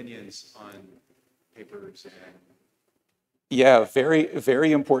for opinions on papers and... Yeah, very,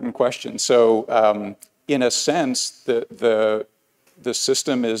 very important question. So in a sense, the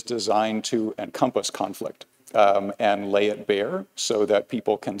system is designed to encompass conflict and lay it bare so that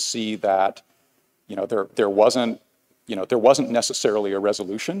people can see that, there wasn't necessarily a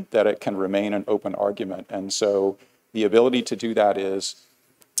resolution, that it can remain an open argument. And so the ability to do that is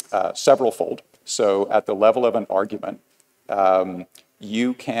several-fold. So at the level of an argument,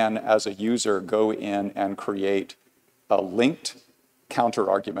 you can, as a user, go in and create a linked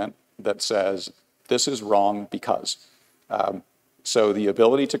counter-argument that says, this is wrong because. So the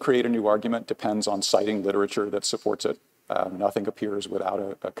ability to create a new argument depends on citing literature that supports it. Nothing appears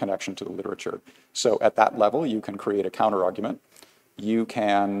without a connection to the literature. So at that level, you can create a counter-argument. You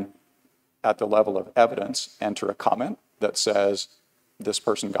can, at the level of evidence, enter a comment that says, this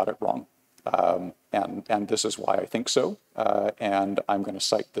person got it wrong. And this is why I think so. And I'm going to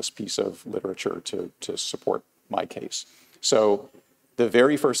cite this piece of literature to support my case. So the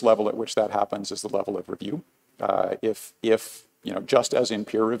very first level at which that happens is the level of review. If just as in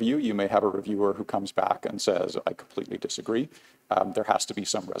peer review, you may have a reviewer who comes back and says, I completely disagree. There has to be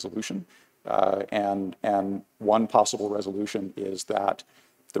some resolution. And one possible resolution is that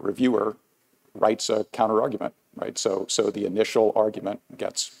the reviewer writes a counter-argument, right? So the initial argument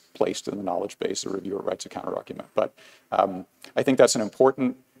gets placed in the knowledge base, the reviewer writes a counter-argument. But I think that's an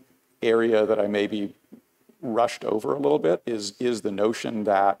important area that I maybe rushed over a little bit is the notion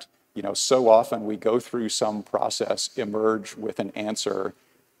that, so often we go through some process, emerge with an answer,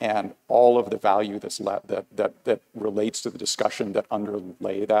 and all of the value that relates to the discussion that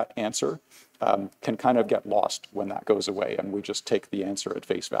underlay that answer can kind of get lost when that goes away and we just take the answer at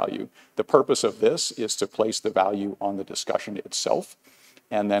face value. The purpose of this is to place the value on the discussion itself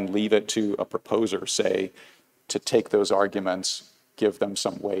and then leave it to a proposer, say, to take those arguments, give them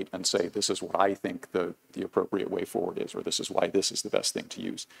some weight and say, this is what I think the appropriate way forward is, or this is why this is the best thing to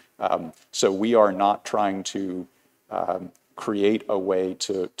use. So we are not trying to create a way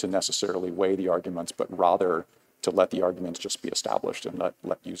to necessarily weigh the arguments, but rather to let the arguments just be established and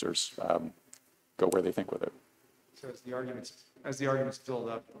let users go where they think with it. So as the arguments build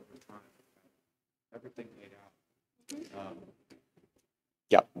up over time, everything laid out.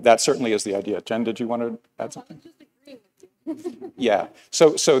 Yeah, that certainly is the idea. Jen, did you want to add something? Yeah,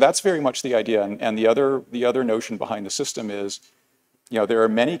 so that's very much the idea. And the other notion behind the system is, there are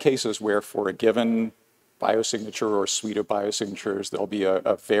many cases where for a given biosignature or suite of biosignatures, there'll be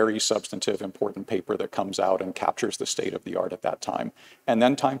a very substantive, important paper that comes out and captures the state of the art at that time. And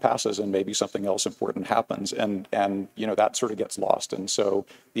then time passes and maybe something else important happens and that sort of gets lost. And so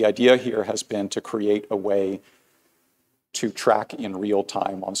the idea here has been to create a way to track in real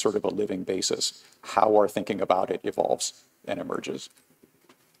time on sort of a living basis how our thinking about it evolves and emerges.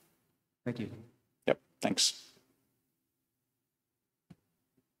 Thank you. Yep, thanks.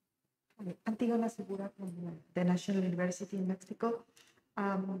 Antigona Segura from the National University in Mexico.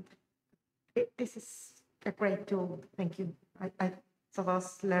 This is a great tool. Thank you. I some of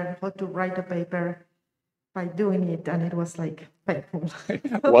us learned how to write a paper by doing it, and it was like painful.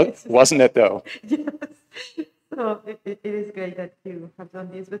 Wasn't it though? Yes. So it is great that you have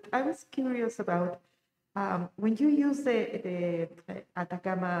done this. But I was curious about when you use the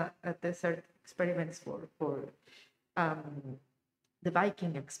Atacama Desert experiments for the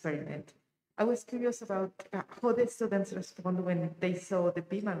Viking experiment. I was curious about how the students respond when they saw the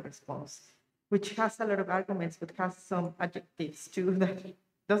Beeman response, which has a lot of arguments, but has some adjectives too that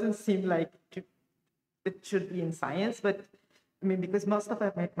doesn't seem like it should be in science. But I mean, because most of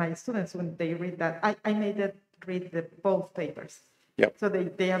my students, when they read that, I made them read both papers. Yep. So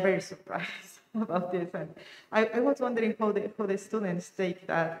they are very surprised about this. And I was wondering how the students take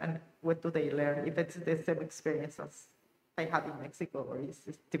that and what do they learn, if it's the same experience as I had in Mexico, or is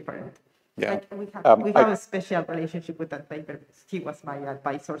it different? Yeah. Like we have a special relationship with that paper. He was my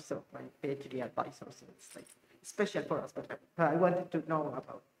advisor, so my PhD advisor, so it's like special for us. But I wanted to know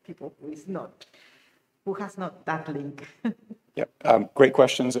about people who has not that link. Yep. Great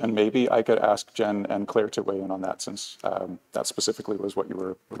questions, and maybe I could ask Jen and Claire to weigh in on that, since that specifically was what you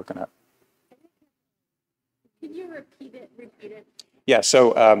were looking at. Can you repeat it? Yeah.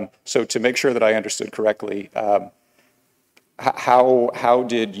 So to make sure that I understood correctly. How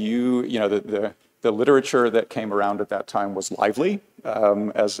did you, the literature that came around at that time was lively,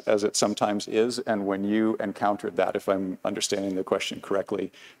 as it sometimes is, and when you encountered that, if I'm understanding the question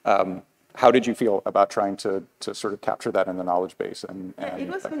correctly, how did you feel about trying to sort of capture that in the knowledge base? And it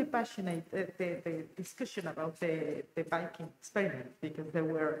was very passionate, the discussion about the Viking experiment, because there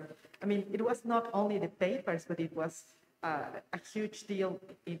were, it was not only the papers, but it was a huge deal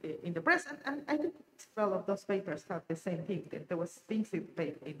in the press, and I think several of those papers have the same thing. That there was things in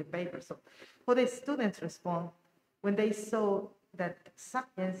the paper. So, how the students respond when they saw that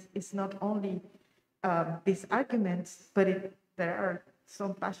science is not only these arguments, but there are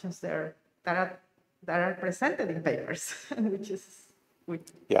some passions there that are presented in papers,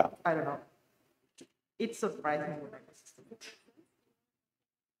 which yeah, I don't know. It's surprising when I was a student.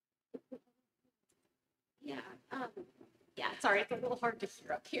 Yeah, sorry, it's a little hard to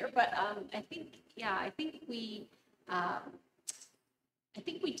hear up here, but I think we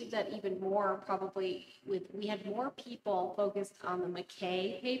did that even more probably we had more people focused on the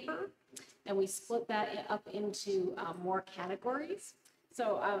McKay paper, and we split that up into more categories.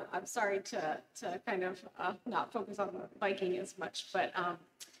 So I'm sorry to kind of not focus on the Viking as much, but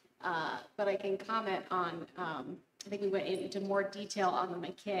I can comment on. I think we went into more detail on the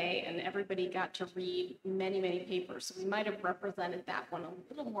McKay, and everybody got to read many, many papers. So we might have represented that one a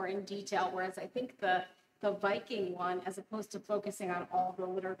little more in detail, whereas I think the Viking one, as opposed to focusing on all the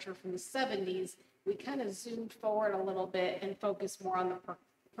literature from the 70s, we kind of zoomed forward a little bit and focused more on the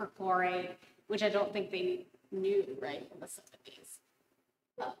perchlorate, which I don't think they knew, right, in the 70s.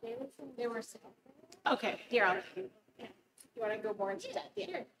 They were. Okay, here, you want to go more into depth? Yeah.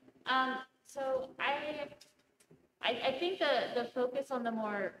 Sure. So I think the focus on the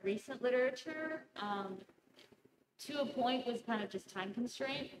more recent literature, to a point, was kind of just time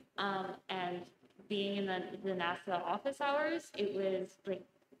constraint, and being in the NASA office hours, it was like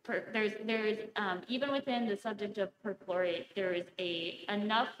there's even within the subject of perchlorate, there is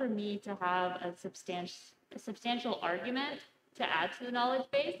enough for me to have a substantial argument to add to the knowledge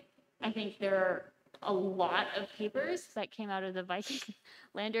base. I think there are a lot of papers that came out of the Viking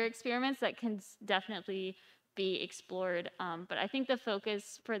lander experiments that can definitely be explored. But I think the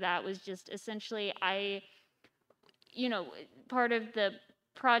focus for that was just essentially part of the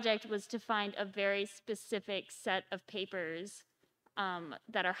project was to find a very specific set of papers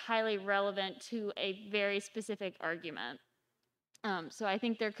that are highly relevant to a very specific argument. So I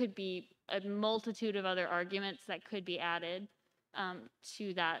think there could be a multitude of other arguments that could be added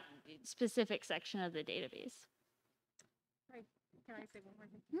to that specific section of the database. Right. Can I say one more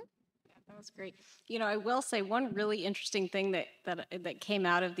thing? Yeah, that was great. I will say one really interesting thing that came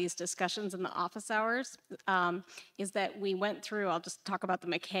out of these discussions in the office hours is that we went through, I'll just talk about the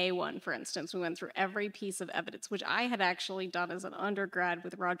McKay one, for instance. We went through every piece of evidence, which I had actually done as an undergrad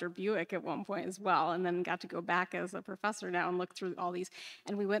with Roger Buick at one point as well, and then got to go back as a professor now and look through all these.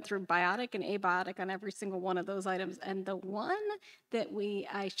 And we went through biotic and abiotic on every single one of those items. And the one that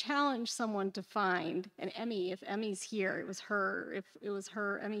I challenged someone to find, and Emmy, if Emmy's here, it was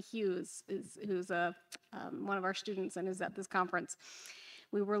her, Emmy Hughes, who's one of our students and is at this conference.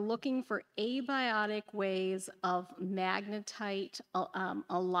 We were looking for abiotic ways of magnetite,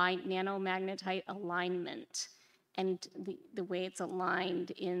 nanomagnetite alignment, and the way it's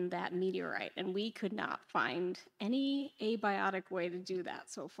aligned in that meteorite. And we could not find any abiotic way to do that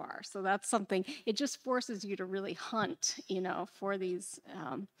so far. So that's something, it just forces you to really hunt, for these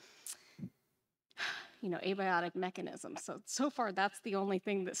abiotic mechanisms. So far, that's the only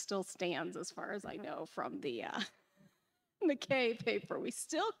thing that still stands as far as I know from the McKay paper. We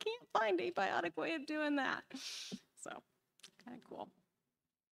still can't find a abiotic way of doing that. So, kind of cool.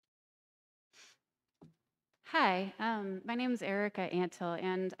 Hi, my name is Erica Antil,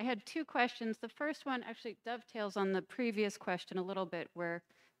 and I had two questions. The first one actually dovetails on the previous question a little bit, where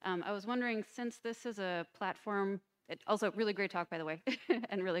I was wondering, since this is a platform, also really great talk, by the way,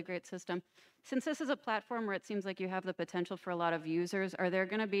 and really great system. Since this is a platform where it seems like you have the potential for a lot of users, are there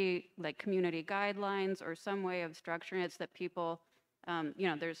going to be like community guidelines or some way of structuring it so that people,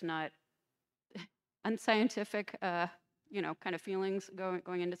 there's not unscientific, kind of feelings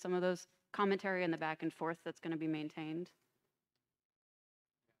going into some of those commentary and the back and forth that's going to be maintained?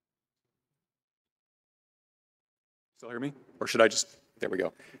 Still hear me? Or should I just, there we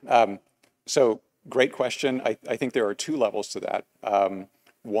go. So great question. I think there are two levels to that.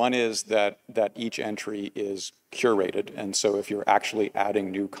 One is that each entry is curated. And so if you're actually adding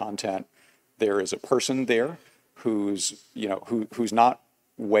new content, there is a person there who's not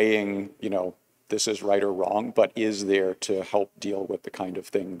weighing, this is right or wrong, but is there to help deal with the kind of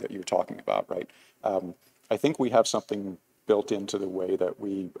thing that you're talking about, right? I think we have something built into the way that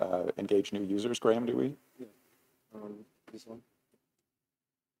we engage new users. Graham, do we? Yeah. This one.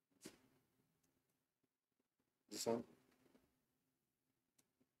 This one.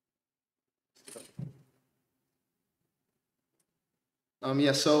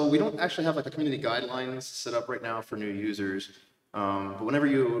 Yeah, so we don't actually have like a community guidelines set up right now for new users. But whenever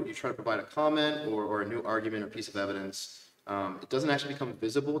you try to provide a comment or a new argument or piece of evidence, it doesn't actually become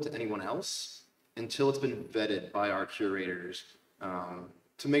visible to anyone else until it's been vetted by our curators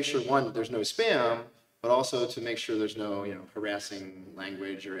to make sure, one, there's no spam, but also to make sure there's no harassing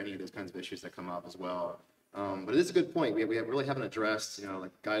language or any of those kinds of issues that come up as well. But it is a good point. We really haven't addressed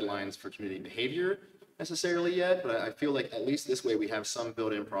like guidelines for community behavior necessarily yet, but I feel like at least this way we have some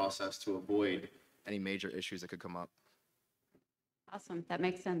built-in process to avoid any major issues that could come up. Awesome, that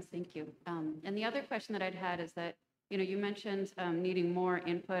makes sense, thank you. And the other question that I'd had is that, you mentioned needing more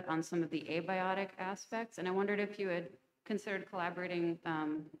input on some of the abiotic aspects, and I wondered if you had considered collaborating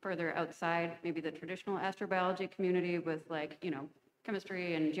further outside maybe the traditional astrobiology community with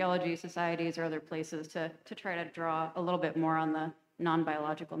chemistry and geology societies or other places to try to draw a little bit more on the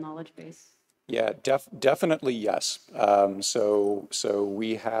non-biological knowledge base. Yeah, definitely yes. So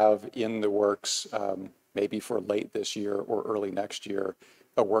we have in the works, maybe for late this year or early next year,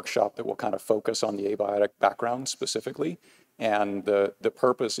 a workshop that will kind of focus on the abiotic background specifically. And the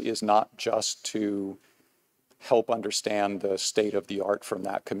purpose is not just to help understand the state of the art from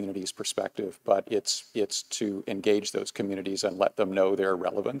that community's perspective, but it's to engage those communities and let them know their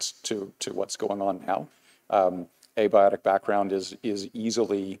relevance to what's going on now. abiotic background is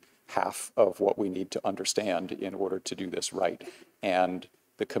easily half of what we need to understand in order to do this right. And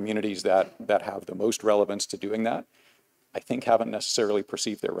the communities that have the most relevance to doing that, I think, haven't necessarily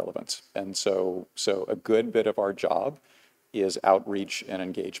perceived their relevance. And so a good bit of our job is outreach and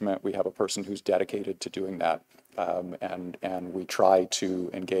engagement. We have a person who's dedicated to doing that. And we try to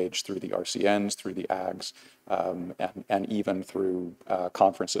engage through the RCNs, through the AGs, and even through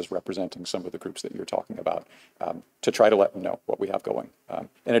conferences representing some of the groups that you're talking about, to try to let them know what we have going.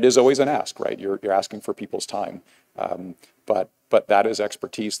 And it is always an ask, right? You're asking for people's time. But that is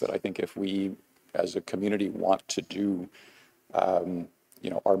expertise that I think if we as a community want to do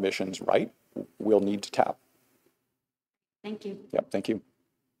our missions right, we'll need to tap. Thank you. Yep, thank you.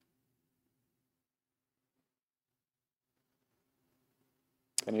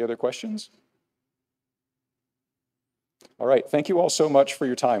 Any other questions? All right, thank you all so much for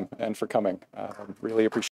your time and for coming. Really appreciate it.